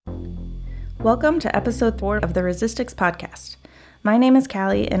Welcome to episode 4 of the Resistics podcast. My name is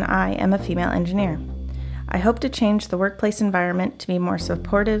Callie and I am a female engineer. I hope to change the workplace environment to be more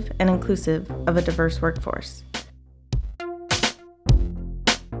supportive and inclusive of a diverse workforce.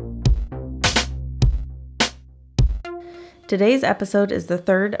 Today's episode is the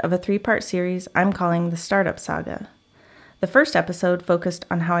third of a 3-part series I'm calling the Startup Saga. The first episode focused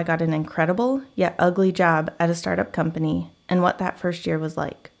on how I got an incredible yet ugly job at a startup company and what that first year was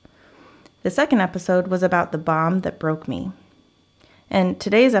like. The second episode was about the bomb that broke me. And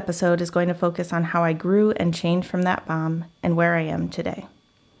today's episode is going to focus on how I grew and changed from that bomb and where I am today.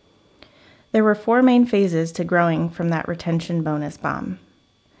 There were 4 main phases to growing from that retention bonus bomb.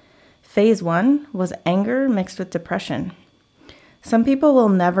 Phase 1 was anger mixed with depression. Some people will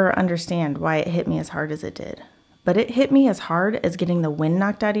never understand why it hit me as hard as it did, but it hit me as hard as getting the wind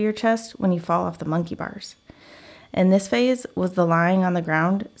knocked out of your chest when you fall off the monkey bars. And this phase was the lying on the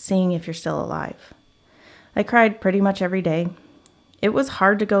ground, seeing if you're still alive. I cried pretty much every day. It was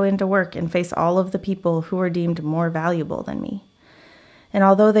hard to go into work and face all of the people who were deemed more valuable than me. And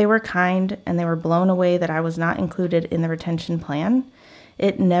although they were kind and they were blown away that I was not included in the retention plan,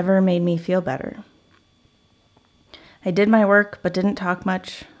 it never made me feel better. I did my work but didn't talk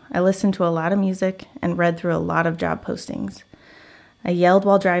much. I listened to a lot of music and read through a lot of job postings. I yelled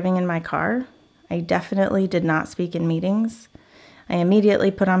while driving in my car. I definitely did not speak in meetings. I immediately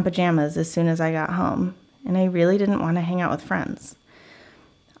put on pajamas as soon as I got home, and I really didn't want to hang out with friends.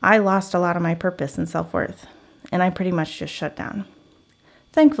 I lost a lot of my purpose and self-worth, and I pretty much just shut down.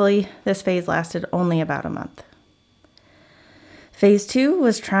 Thankfully, this phase lasted only about a month. Phase 2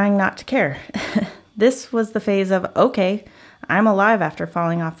 was trying not to care. This was the phase of, okay, I'm alive after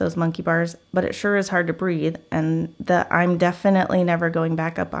falling off those monkey bars, but it sure is hard to breathe, and I'm definitely never going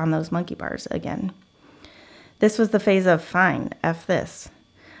back up on those monkey bars again. This was the phase of, fine, F this.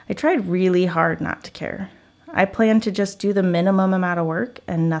 I tried really hard not to care. I planned to just do the minimum amount of work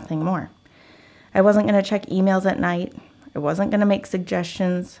and nothing more. I wasn't going to check emails at night. I wasn't going to make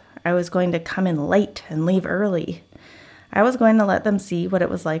suggestions. I was going to come in late and leave early. I was going to let them see what it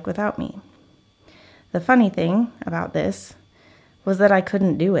was like without me. The funny thing about this was that I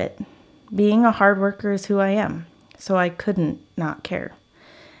couldn't do it. Being a hard worker is who I am, so I couldn't not care.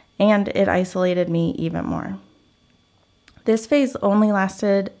 And it isolated me even more. This phase only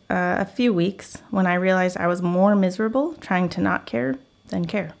lasted a few weeks when I realized I was more miserable trying to not care than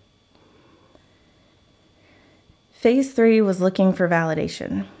care. Phase 3 was looking for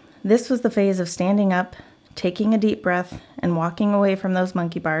validation. This was the phase of standing up, taking a deep breath, and walking away from those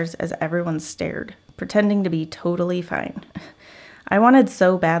monkey bars as everyone stared, pretending to be totally fine. I wanted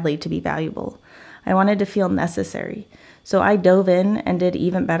so badly to be valuable. I wanted to feel necessary. So I dove in and did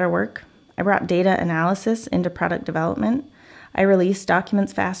even better work. I brought data analysis into product development. I released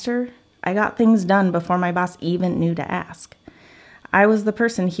documents faster. I got things done before my boss even knew to ask. I was the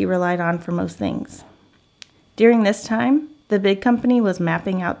person he relied on for most things. During this time, the big company was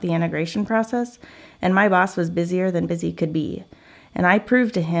mapping out the integration process, and my boss was busier than busy could be. And I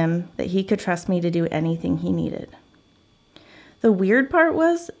proved to him that he could trust me to do anything he needed. The weird part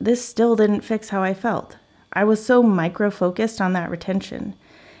was, this still didn't fix how I felt. I was so micro-focused on that retention,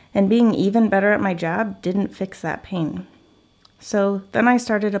 and being even better at my job didn't fix that pain. So then I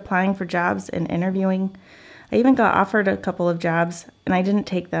started applying for jobs and interviewing. I even got offered a couple of jobs, and I didn't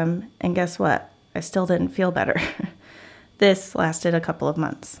take them, and guess what? I still didn't feel better. This lasted a couple of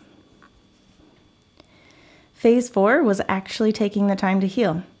months. Phase 4 was actually taking the time to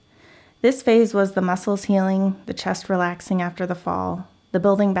heal. This phase was the muscles healing, the chest relaxing after the fall, the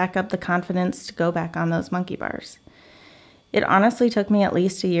building back up the confidence to go back on those monkey bars. It honestly took me at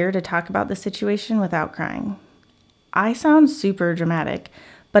least a year to talk about the situation without crying. I sound super dramatic,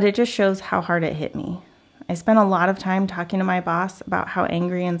 but it just shows how hard it hit me. I spent a lot of time talking to my boss about how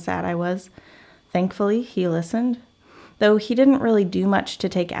angry and sad I was. Thankfully, he listened, though he didn't really do much to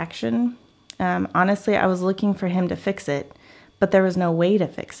take action. Honestly, I was looking for him to fix it, but there was no way to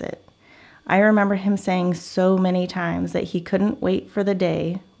fix it. I remember him saying so many times that he couldn't wait for the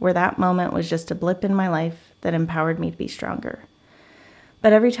day where that moment was just a blip in my life that empowered me to be stronger.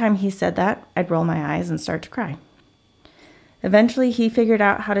 But every time he said that, I'd roll my eyes and start to cry. Eventually, he figured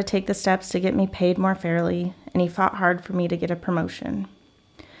out how to take the steps to get me paid more fairly, and he fought hard for me to get a promotion.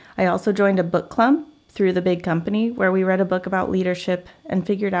 I also joined a book club through the big company where we read a book about leadership and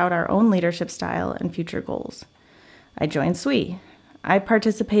figured out our own leadership style and future goals. I joined SWE. I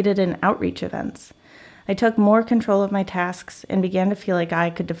participated in outreach events. I took more control of my tasks and began to feel like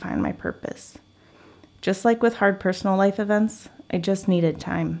I could define my purpose. Just like with hard personal life events, I just needed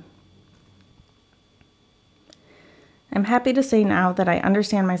time. I'm happy to say now that I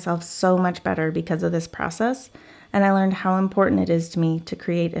understand myself so much better because of this process, and I learned how important it is to me to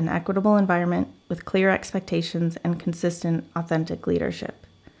create an equitable environment with clear expectations and consistent, authentic leadership.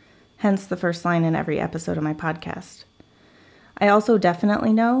 Hence the first line in every episode of my podcast. I also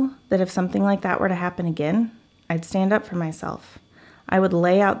definitely know that if something like that were to happen again, I'd stand up for myself. I would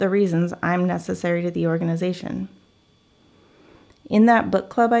lay out the reasons I'm necessary to the organization. In that book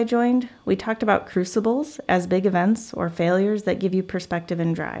club I joined, we talked about crucibles as big events or failures that give you perspective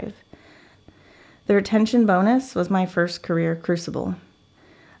and drive. The retention bonus was my first career crucible.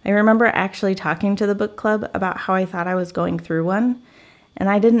 I remember actually talking to the book club about how I thought I was going through one, and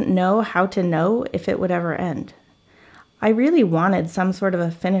I didn't know how to know if it would ever end. I really wanted some sort of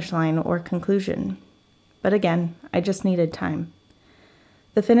a finish line or conclusion. But again, I just needed time.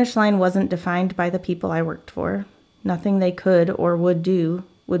 The finish line wasn't defined by the people I worked for. Nothing they could or would do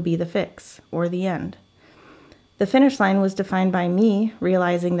would be the fix or the end. The finish line was defined by me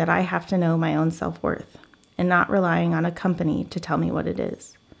realizing that I have to know my own self-worth and not relying on a company to tell me what it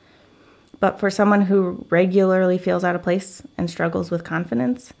is. But for someone who regularly feels out of place and struggles with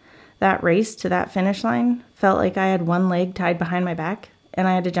confidence, that race to that finish line felt like I had one leg tied behind my back and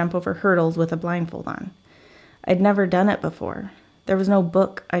I had to jump over hurdles with a blindfold on. I'd never done it before. There was no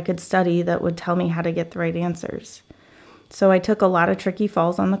book I could study that would tell me how to get the right answers. So I took a lot of tricky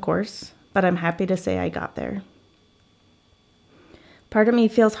falls on the course, but I'm happy to say I got there. Part of me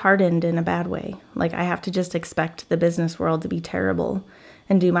feels hardened in a bad way, like I have to just expect the business world to be terrible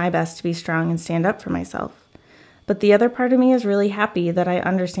and do my best to be strong and stand up for myself. But the other part of me is really happy that I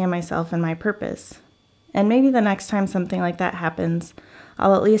understand myself and my purpose. And maybe the next time something like that happens,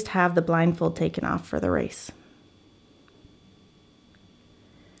 I'll at least have the blindfold taken off for the race.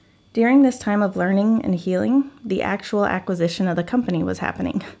 During this time of learning and healing, the actual acquisition of the company was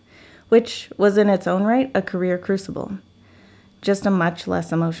happening, which was in its own right a career crucible, just a much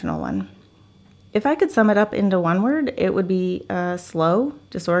less emotional one. If I could sum it up into one word, it would be slow,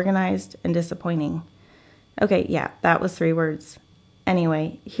 disorganized, and disappointing. Okay, yeah, that was 3 words.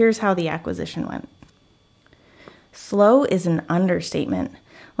 Anyway, here's how the acquisition went. Slow is an understatement.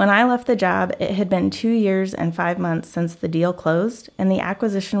 When I left the job, it had been 2 years and 5 months since the deal closed, and the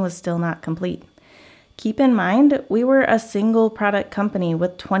acquisition was still not complete. Keep in mind, we were a single product company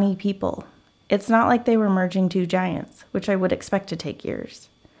with 20 people. It's not like they were merging 2 giants, which I would expect to take years.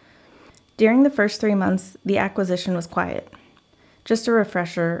 During the first 3 months, the acquisition was quiet. Just a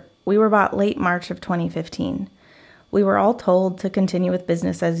refresher, we were bought late March of 2015. We were all told to continue with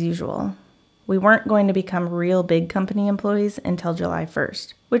business as usual. We weren't going to become real big company employees until July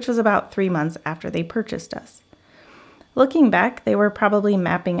 1st, which was about 3 months after they purchased us. Looking back, they were probably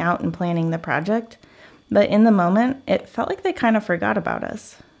mapping out and planning the project, but in the moment, it felt like they kind of forgot about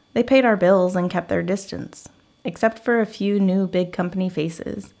us. They paid our bills and kept their distance, except for a few new big company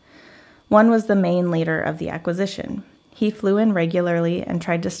faces. One was the main leader of the acquisition. He flew in regularly and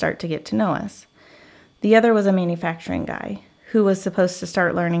tried to start to get to know us. The other was a manufacturing guy who was supposed to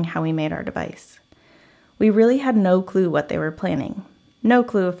start learning how we made our device. We really had no clue what they were planning, no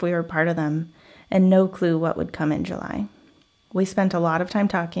clue if we were part of them, and no clue what would come in July. We spent a lot of time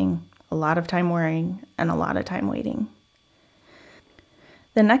talking, a lot of time worrying, and a lot of time waiting.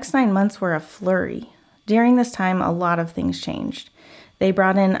 The next 9 months were a flurry. During this time, a lot of things changed. They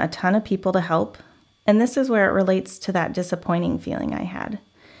brought in a ton of people to help, and this is where it relates to that disappointing feeling I had.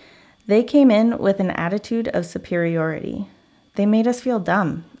 They came in with an attitude of superiority. They made us feel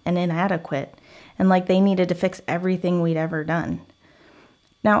dumb and inadequate, and like they needed to fix everything we'd ever done.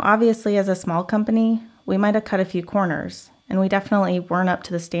 Now, obviously, as a small company, we might have cut a few corners, and we definitely weren't up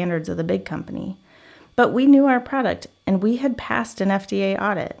to the standards of the big company. But we knew our product, and we had passed an FDA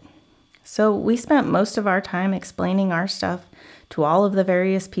audit. So we spent most of our time explaining our stuff to all of the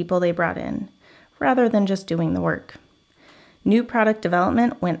various people they brought in, rather than just doing the work. New product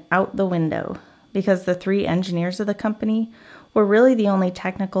development went out the window because the 3 engineers of the company were really the only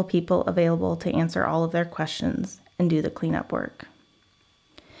technical people available to answer all of their questions and do the cleanup work.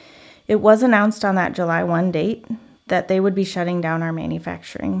 It was announced on that July 1 date that they would be shutting down our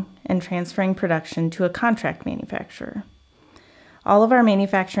manufacturing and transferring production to a contract manufacturer. All of our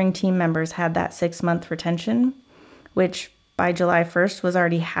manufacturing team members had that 6-month retention, which by July 1st was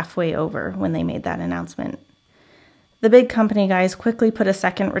already halfway over when they made that announcement. The big company guys quickly put a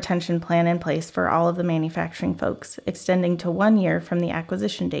second retention plan in place for all of the manufacturing folks, extending to 1 year from the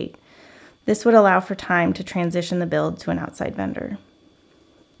acquisition date. This would allow for time to transition the build to an outside vendor.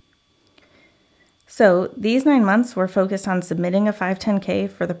 So these 9 months were focused on submitting a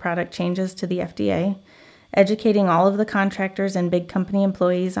 510K for the product changes to the FDA, educating all of the contractors and big company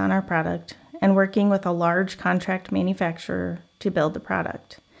employees on our product, and working with a large contract manufacturer to build the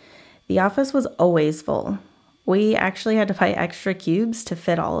product. The office was always full. We actually had to buy extra cubes to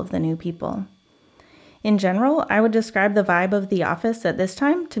fit all of the new people. In general, I would describe the vibe of the office at this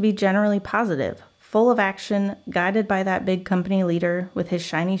time to be generally positive, full of action, guided by that big company leader with his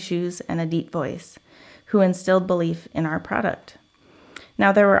shiny shoes and a deep voice, who instilled belief in our product.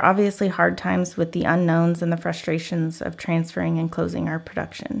 Now, there were obviously hard times with the unknowns and the frustrations of transferring and closing our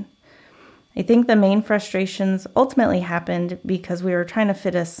production. I think the main frustrations ultimately happened because we were trying to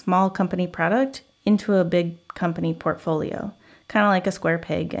fit a small company product into a big company portfolio, kind of like a square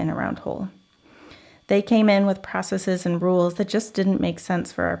peg in a round hole. They came in with processes and rules that just didn't make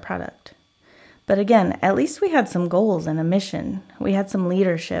sense for our product. But again, at least we had some goals and a mission. We had some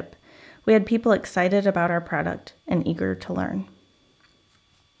leadership. We had people excited about our product and eager to learn.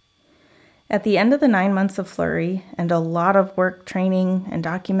 At the end of the 9 months of flurry and a lot of work training and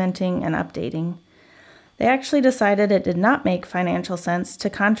documenting and updating, they actually decided it did not make financial sense to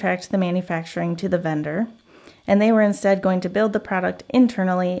contract the manufacturing to the vendor, and they were instead going to build the product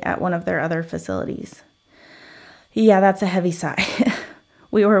internally at one of their other facilities. Yeah, that's a heavy sigh.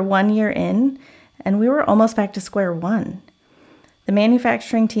 We were 1 year in, and we were almost back to square one. The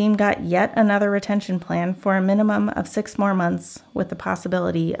manufacturing team got yet another retention plan for a minimum of 6 more months with the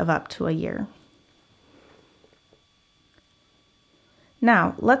possibility of up to a year.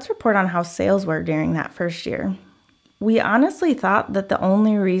 Now, let's report on how sales were during that first year. We honestly thought that the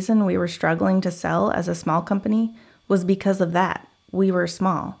only reason we were struggling to sell as a small company was because of that. We were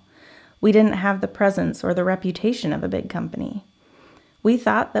small. We didn't have the presence or the reputation of a big company. We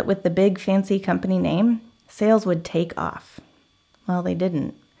thought that with the big fancy company name, sales would take off. Well, they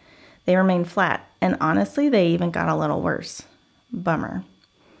didn't. They remained flat, and honestly, they even got a little worse. Bummer.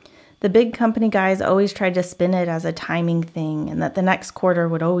 The big company guys always tried to spin it as a timing thing and that the next quarter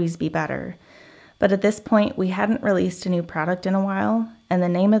would always be better. But at this point, we hadn't released a new product in a while, and the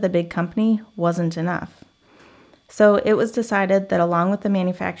name of the big company wasn't enough. So it was decided that along with the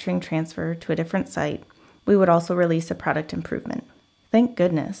manufacturing transfer to a different site, we would also release a product improvement. Thank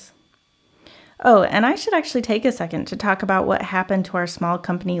goodness. Oh, and I should actually take a second to talk about what happened to our small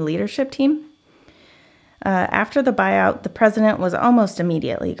company leadership team. After the buyout, the president was almost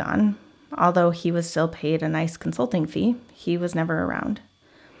immediately gone. Although he was still paid a nice consulting fee, he was never around.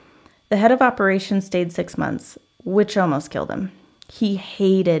 The head of operations stayed 6 months, which almost killed him. He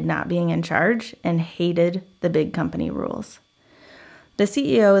hated not being in charge and hated the big company rules. The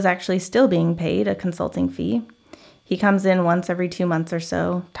CEO is actually still being paid a consulting fee. He comes in once every 2 months or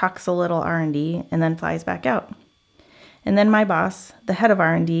so, talks a little R&D, and then flies back out. And then my boss, the head of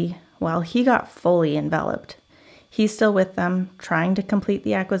R&D, well, he got fully enveloped. He's still with them, trying to complete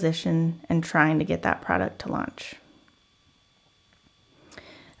the acquisition and trying to get that product to launch.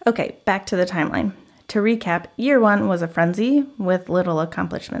 Okay, back to the timeline. To recap, year 1 was a frenzy with little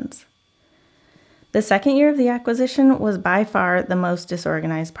accomplishments. The second year of the acquisition was by far the most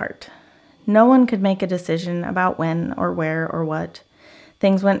disorganized part. No one could make a decision about when or where or what.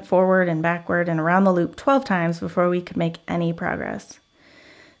 Things went forward and backward and around the loop 12 times before we could make any progress.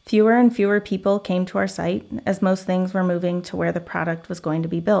 Fewer and fewer people came to our site as most things were moving to where the product was going to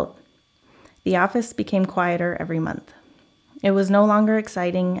be built. The office became quieter every month. It was no longer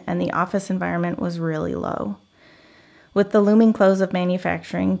exciting, and the office environment was really low. With the looming close of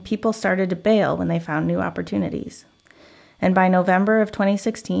manufacturing, people started to bail when they found new opportunities. And by November of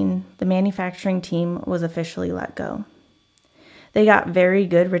 2016, the manufacturing team was officially let go. They got very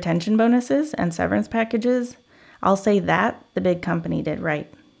good retention bonuses and severance packages. I'll say that the big company did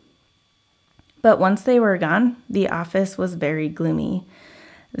right. But once they were gone, the office was very gloomy.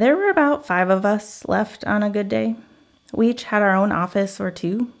 There were about 5 of us left on a good day. We each had our own office or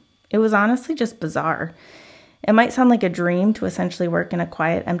 2. It was honestly just bizarre. It might sound like a dream to essentially work in a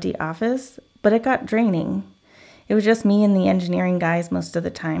quiet, empty office, but it got draining. It was just me and the engineering guys most of the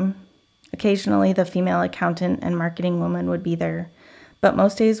time. Occasionally, the female accountant and marketing woman would be there, but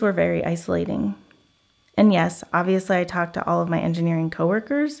most days were very isolating. And yes, obviously I talked to all of my engineering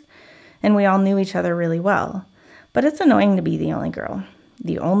coworkers, and we all knew each other really well, but it's annoying to be the only girl,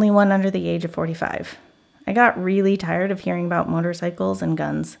 the only one under the age of 45. I got really tired of hearing about motorcycles and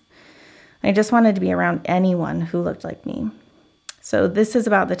guns. I just wanted to be around anyone who looked like me. So this is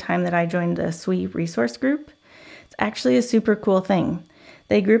about the time that I joined the SWE resource group. It's actually a super cool thing.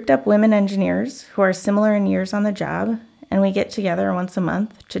 They grouped up women engineers who are similar in years on the job, and we get together once a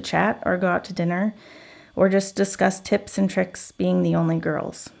month to chat or go out to dinner or just discuss tips and tricks being the only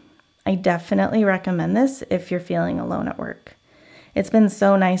girls. I definitely recommend this if you're feeling alone at work. It's been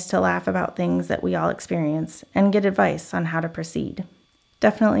so nice to laugh about things that we all experience and get advice on how to proceed.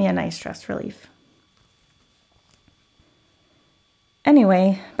 Definitely a nice stress relief.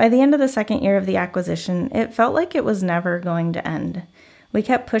 Anyway, by the end of the second year of the acquisition, it felt like it was never going to end. We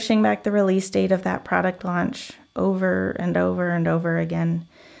kept pushing back the release date of that product launch over and over and over again.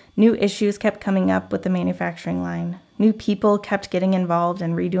 New issues kept coming up with the manufacturing line. New people kept getting involved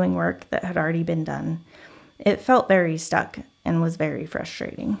and redoing work that had already been done. It felt very stuck and was very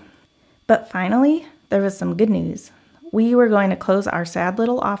frustrating. But finally, there was some good news. We were going to close our sad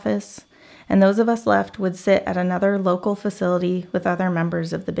little office, and those of us left would sit at another local facility with other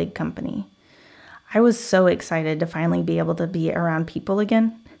members of the big company. I was so excited to finally be able to be around people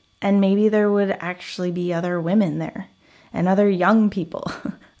again, and maybe there would actually be other women there, and other young people.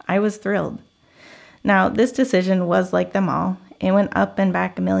 I was thrilled. Now, this decision was like them all. It went up and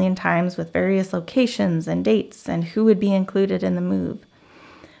back a million times with various locations and dates and who would be included in the move.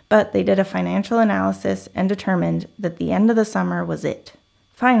 But they did a financial analysis and determined that the end of the summer was it.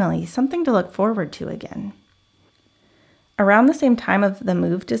 Finally, something to look forward to again. Around the same time of the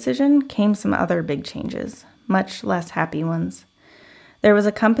move decision came some other big changes, much less happy ones. There was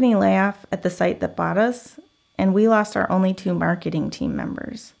a company layoff at the site that bought us, and we lost our only 2 marketing team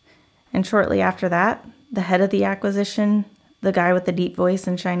members. And shortly after that, the head of the acquisition, the guy with the deep voice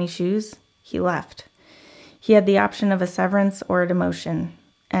and shiny shoes, he left. He had the option of a severance or a demotion,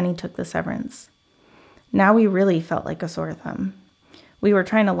 and he took the severance. Now we really felt like a sore thumb. We were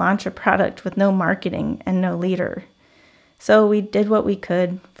trying to launch a product with no marketing and no leader. So we did what we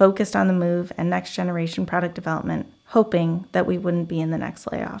could, focused on the move and next generation product development, hoping that we wouldn't be in the next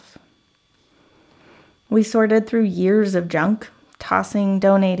layoff. We sorted through years of junk, tossing,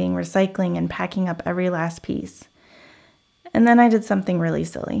 donating, recycling, and packing up every last piece. And then I did something really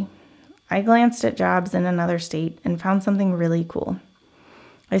silly. I glanced at jobs in another state and found something really cool.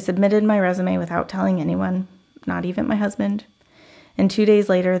 I submitted my resume without telling anyone, not even my husband. And 2 days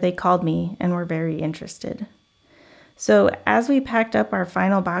later, they called me and were very interested. So as we packed up our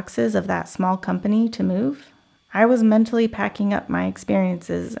final boxes of that small company to move, I was mentally packing up my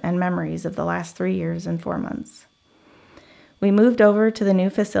experiences and memories of the last 3 years and 4 months. We moved over to the new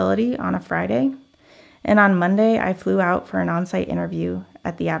facility on a Friday, and on Monday I flew out for an on-site interview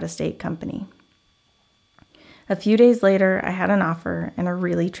at the out-of-state company. A few days later, I had an offer and a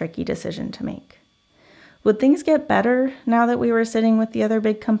really tricky decision to make. Would things get better now that we were sitting with the other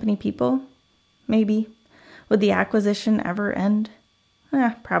big company people? Maybe. Would the acquisition ever end?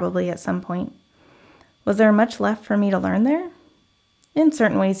 Probably at some point. Was there much left for me to learn there? In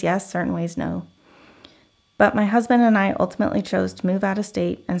certain ways, yes, certain ways, no. But my husband and I ultimately chose to move out of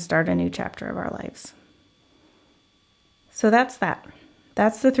state and start a new chapter of our lives. So that's that.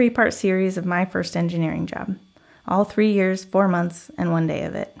 That's the 3-part series of my first engineering job. All 3 years, 4 months, and 1 day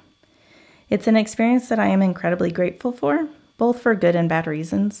of it. It's an experience that I am incredibly grateful for, both for good and bad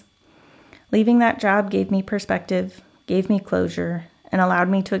reasons. Leaving that job gave me perspective, gave me closure, and allowed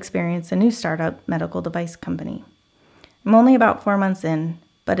me to experience a new startup medical device company. I'm only about 4 months in,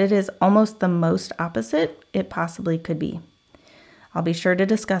 but it is almost the most opposite it possibly could be. I'll be sure to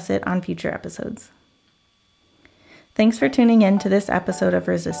discuss it on future episodes. Thanks for tuning in to this episode of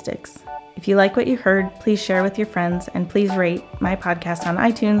Resistics. If you like what you heard, please share with your friends and please rate my podcast on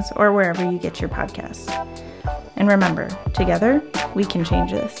iTunes or wherever you get your podcasts. And remember, together, we can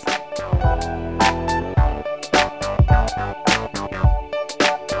change this.